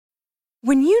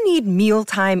When you need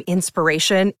mealtime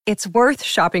inspiration, it's worth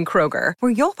shopping Kroger,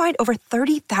 where you'll find over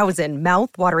 30,000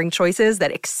 mouth-watering choices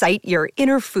that excite your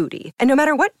inner foodie. And no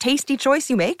matter what tasty choice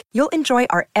you make, you'll enjoy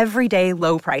our everyday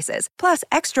low prices, plus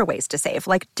extra ways to save,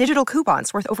 like digital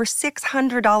coupons worth over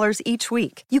 $600 each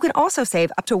week. You can also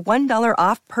save up to $1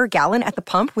 off per gallon at the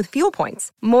pump with fuel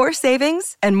points. More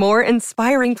savings and more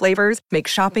inspiring flavors make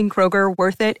shopping Kroger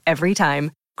worth it every time.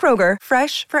 Kroger,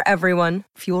 fresh for everyone.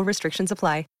 Fuel restrictions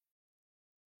apply.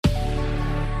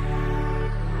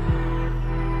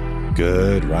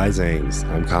 Good risings.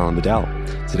 I'm Colin Bedell.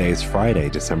 Today is Friday,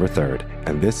 December 3rd,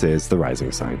 and this is The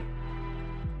Rising Sign.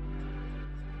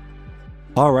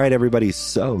 All right, everybody.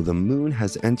 So the moon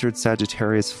has entered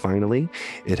Sagittarius finally.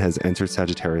 It has entered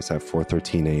Sagittarius at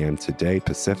 4:13 a.m. today,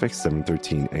 Pacific,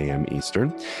 7:13 a.m.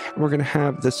 Eastern. And we're going to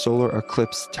have the solar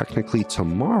eclipse technically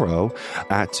tomorrow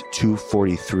at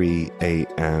 2:43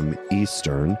 a.m.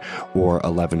 Eastern or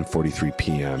 11:43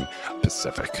 p.m.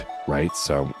 Pacific, right?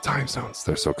 So time zones,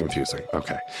 they're so confusing.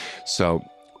 Okay. So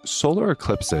solar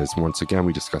eclipses, once again,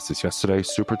 we discussed this yesterday,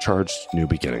 supercharged new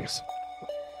beginnings.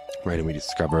 Right, and we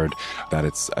discovered that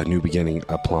it's a new beginning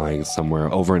applying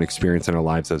somewhere over an experience in our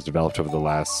lives that's developed over the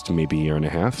last maybe year and a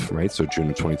half, right? So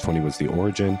June of 2020 was the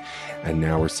origin, and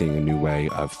now we're seeing a new way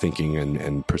of thinking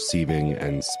and perceiving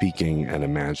and speaking and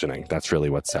imagining. That's really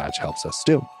what Sag helps us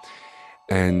do.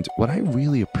 And what I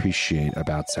really appreciate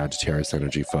about Sagittarius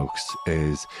energy, folks,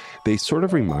 is they sort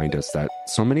of remind us that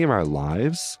so many of our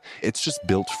lives, it's just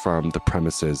built from the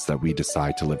premises that we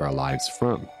decide to live our lives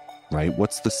from. Right?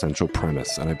 What's the central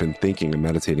premise? And I've been thinking and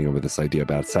meditating over this idea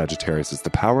about Sagittarius is the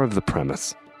power of the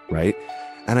premise, right?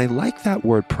 And I like that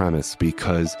word premise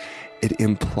because it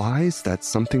implies that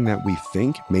something that we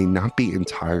think may not be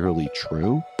entirely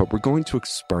true, but we're going to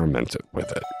experiment with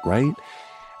it, right?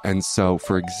 And so,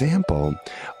 for example,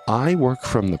 I work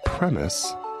from the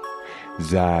premise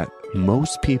that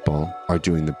most people are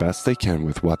doing the best they can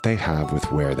with what they have with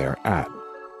where they're at.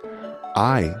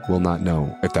 I will not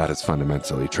know if that is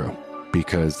fundamentally true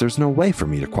because there's no way for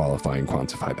me to qualify and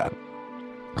quantify that.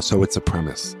 So it's a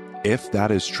premise. If that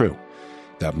is true,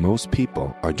 that most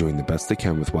people are doing the best they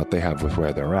can with what they have with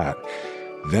where they're at,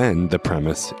 then the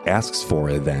premise asks for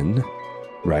a then,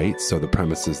 right? So the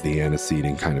premise is the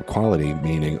antecedent kind of quality,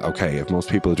 meaning, okay, if most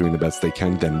people are doing the best they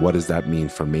can, then what does that mean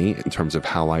for me in terms of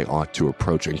how I ought to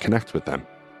approach and connect with them,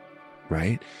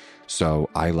 right? So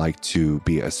I like to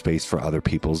be a space for other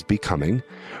people's becoming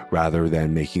rather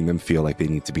than making them feel like they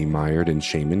need to be mired in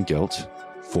shame and guilt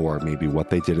for maybe what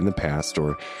they did in the past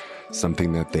or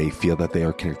something that they feel that they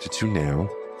are connected to now,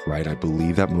 right? I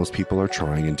believe that most people are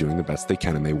trying and doing the best they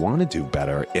can and they want to do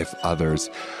better if others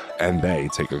and they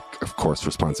take, of course,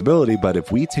 responsibility. But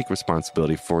if we take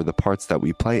responsibility for the parts that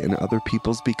we play in other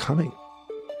people's becoming,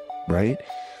 right?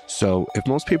 So if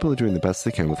most people are doing the best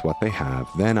they can with what they have,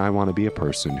 then I want to be a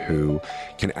person who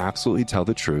can absolutely tell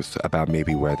the truth about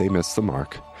maybe where they missed the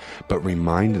mark, but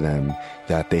remind them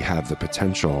that they have the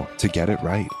potential to get it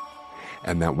right.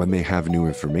 And that when they have new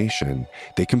information,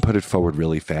 they can put it forward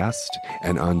really fast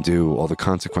and undo all the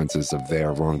consequences of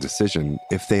their wrong decision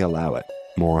if they allow it,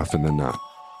 more often than not,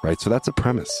 right? So that's a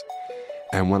premise.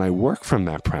 And when I work from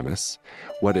that premise,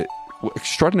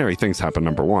 extraordinary things happen,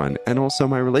 number one, and also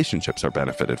my relationships are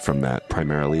benefited from that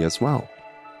primarily as well.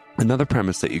 Another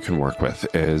premise that you can work with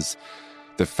is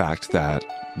the fact that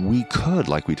we could,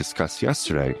 like we discussed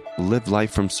yesterday, live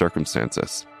life from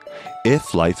circumstances.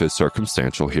 If life is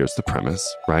circumstantial, here's the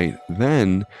premise, right?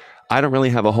 Then I don't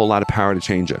really have a whole lot of power to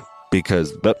change it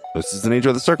because this is the nature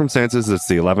of the circumstances. It's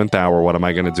the 11th hour. What am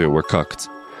I going to do? We're cooked.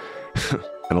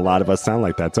 And a lot of us sound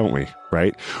like that, don't we?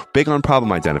 Right? Big on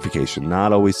problem identification,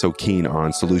 not always so keen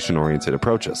on solution-oriented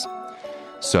approaches.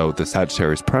 So the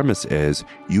Sagittarius premise is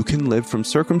you can live from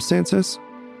circumstances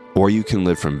or you can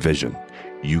live from vision.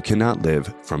 You cannot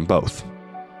live from both.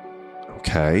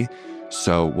 Okay?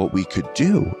 So what we could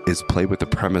do is play with the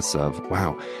premise of,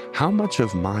 wow, how much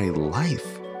of my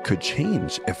life could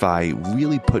change if I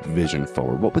really put vision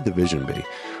forward? What would the vision be?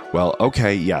 Well,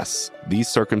 okay, yes, these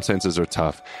circumstances are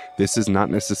tough. This is not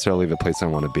necessarily the place I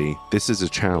want to be. This is a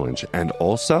challenge. And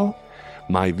also,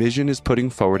 my vision is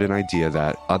putting forward an idea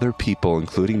that other people,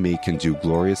 including me, can do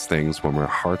glorious things when our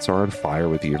hearts are on fire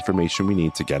with the information we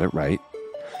need to get it right.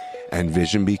 And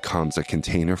vision becomes a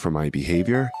container for my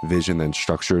behavior. Vision then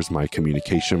structures my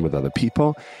communication with other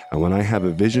people. And when I have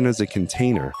a vision as a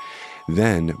container,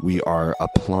 then we are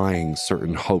applying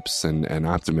certain hopes and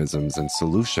optimisms and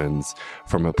solutions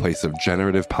from a place of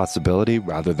generative possibility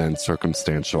rather than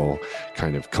circumstantial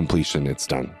kind of completion. It's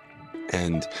done.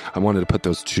 And I wanted to put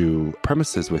those two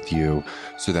premises with you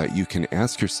so that you can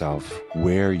ask yourself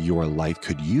where your life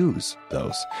could use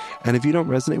those. And if you don't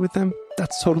resonate with them,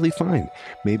 that's totally fine.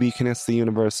 Maybe you can ask the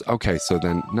universe, okay, so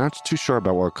then not too sure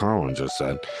about what Carlin just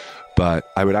said, but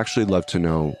I would actually love to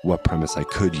know what premise I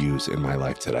could use in my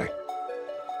life today.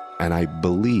 And I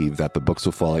believe that the books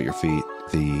will fall at your feet.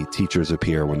 The teachers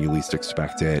appear when you least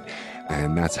expect it.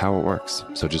 And that's how it works.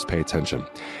 So just pay attention,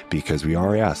 because we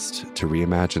are asked to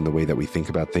reimagine the way that we think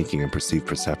about thinking and perceive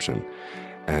perception.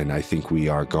 And I think we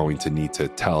are going to need to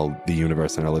tell the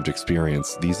universe and our lived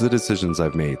experience, these are the decisions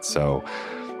I've made. So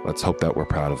let's hope that we're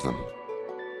proud of them.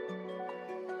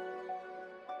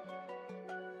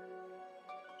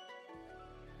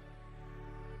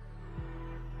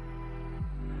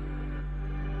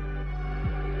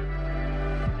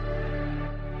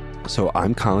 So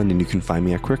I'm Colin, and you can find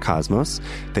me at Queer Cosmos.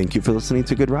 Thank you for listening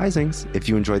to Good Risings. If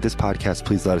you enjoyed this podcast,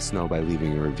 please let us know by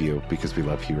leaving a review, because we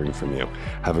love hearing from you.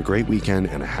 Have a great weekend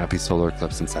and a happy solar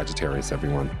eclipse in Sagittarius,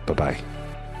 everyone. Bye-bye.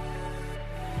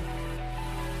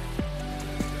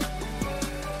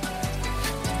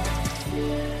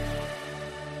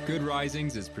 Good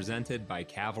Risings is presented by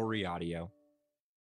Cavalry Audio.